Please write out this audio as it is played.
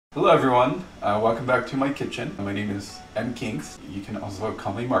Hello everyone, welcome back to my kitchen. My name is M. Kinks. You can also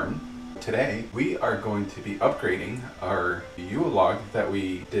call me Martin. Today we are going to be upgrading our Yule Log that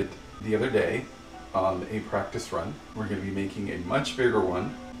we did the other day on a practice run. We're going to be making a much bigger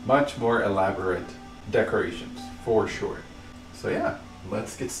one, much more elaborate decorations for sure. So yeah,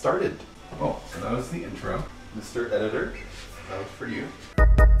 let's get started. Oh, so that was the intro. Mr. Editor, that was for you.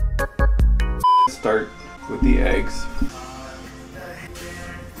 Start with the eggs.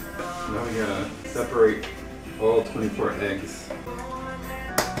 Now we gotta separate all 24 eggs.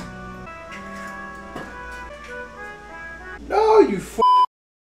 No, you f***.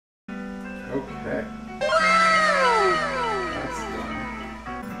 Okay. That's done.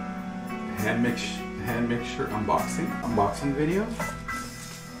 Hand mixture unboxing video.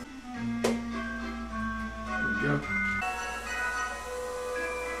 There we go.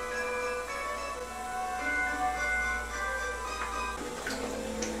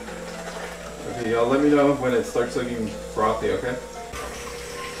 Okay, y'all let me know when it starts looking frothy, okay?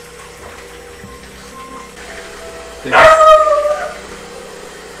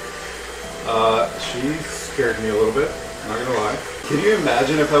 She scared me a little bit, not gonna lie. Can you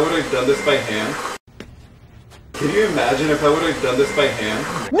imagine if I would have done this by hand? Can you imagine if I would have done this by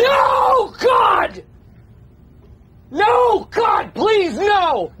hand? No, God! No, God, please,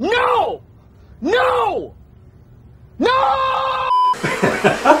 no! No! No! No!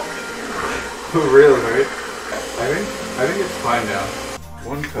 Really, right? I think it's fine now.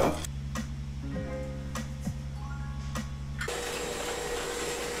 1 cup.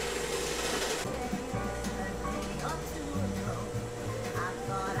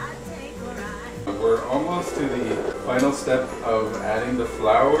 We're almost to the final step of adding the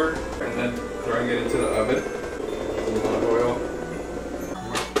flour and then throwing it into the oven. Some olive oil.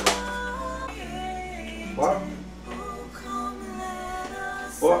 What?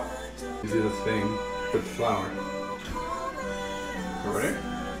 What? You do this thing with flour. Ready?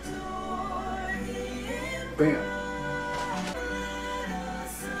 Bam.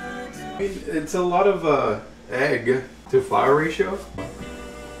 I mean, it's a lot of egg to flour ratio.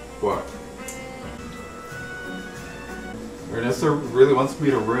 What? Ernesto really wants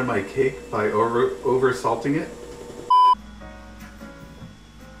me to ruin my cake by over salting it.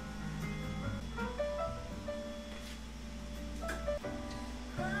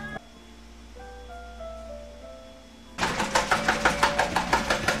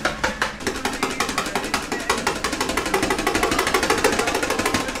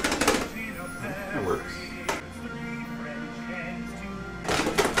 That works.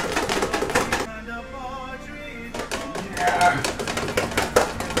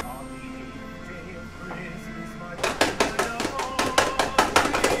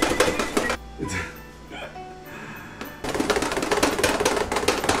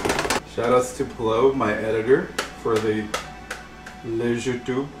 Shoutouts to Plo, my editor, for the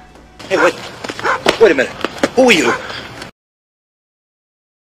YouTube. Hey, wait a minute. Who are you?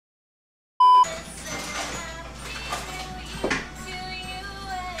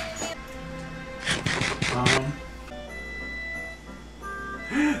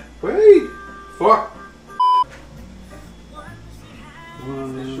 Wait! Fuck! Well,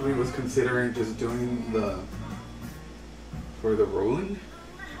 initially was considering just doing for the rolling.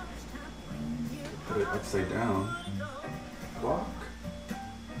 Put it upside down. Fuck.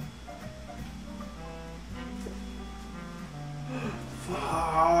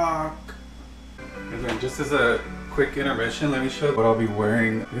 Fuck! And then just as a quick intermission, let me show what I'll be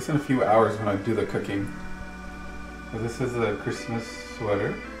wearing, I guess in a few hours when I do the cooking. So this is a Christmas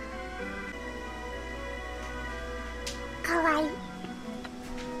sweater. Kawaii.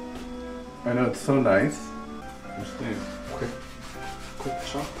 I know, it's so nice. Just doing a quick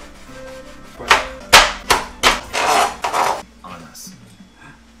chop. On us.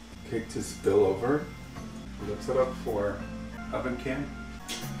 Cake to spill over. Let's set up for oven can.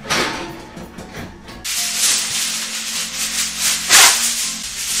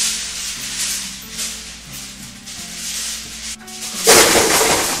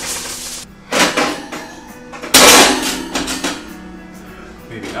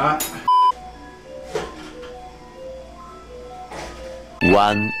 Maybe not.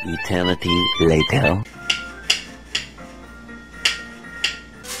 One eternity later.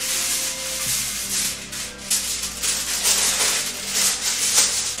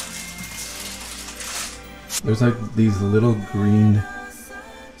 There's like these little green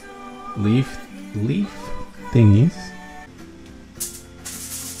leaf thingies.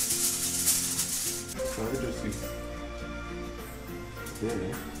 So I just use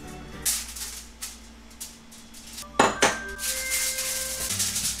this.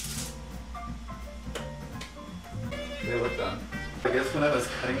 They look done. I guess when I was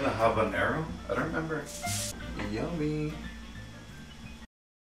cutting the habanero, I don't remember. Yummy.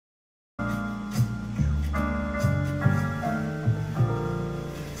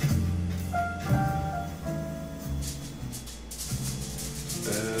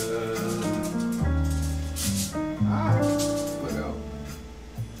 Look out.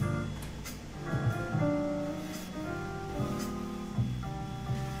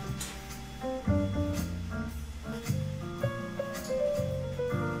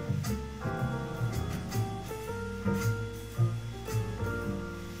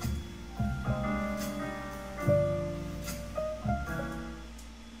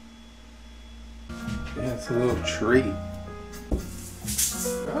 Yeah, it's a little tree.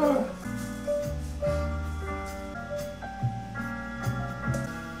 Ah.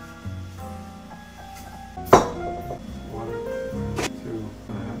 One, two,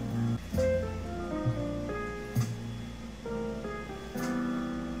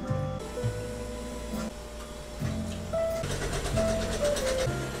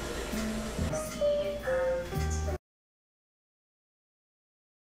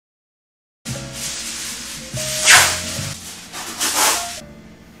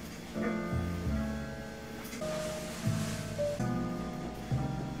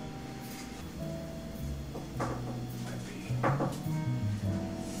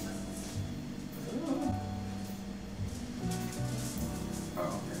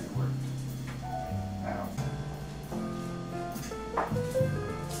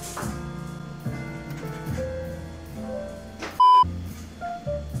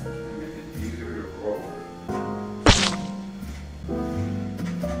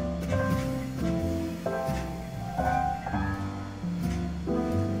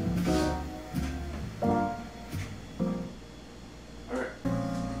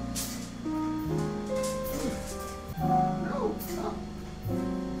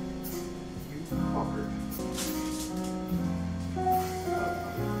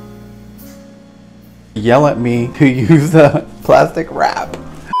 yell at me to use the plastic wrap.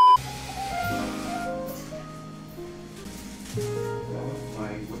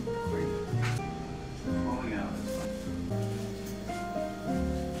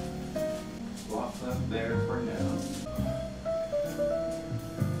 Lots up there for now.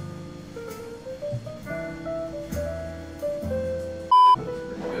 That's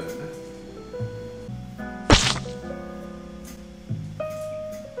pretty good.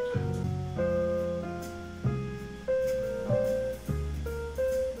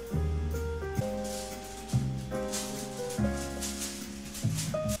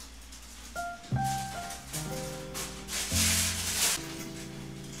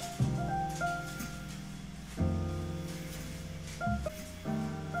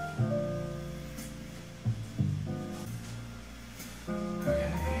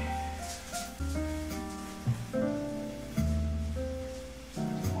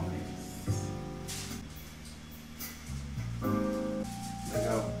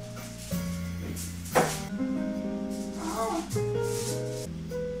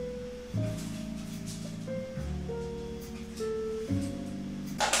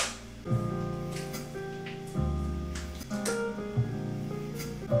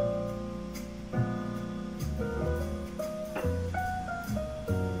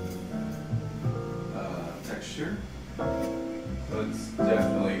 Texture. So it's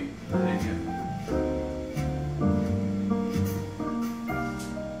definitely taken.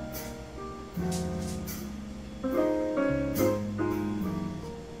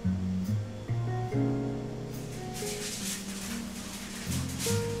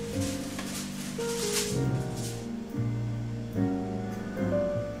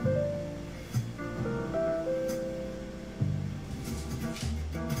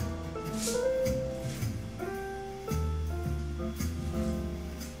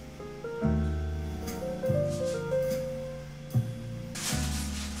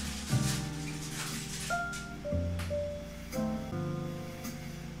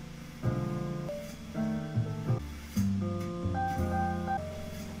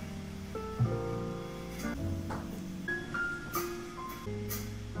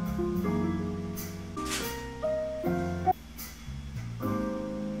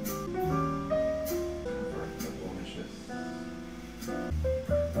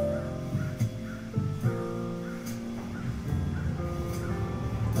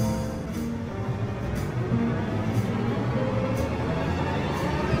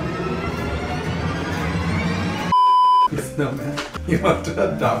 Snowman. You have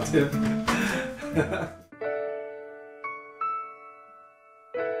to adopt him.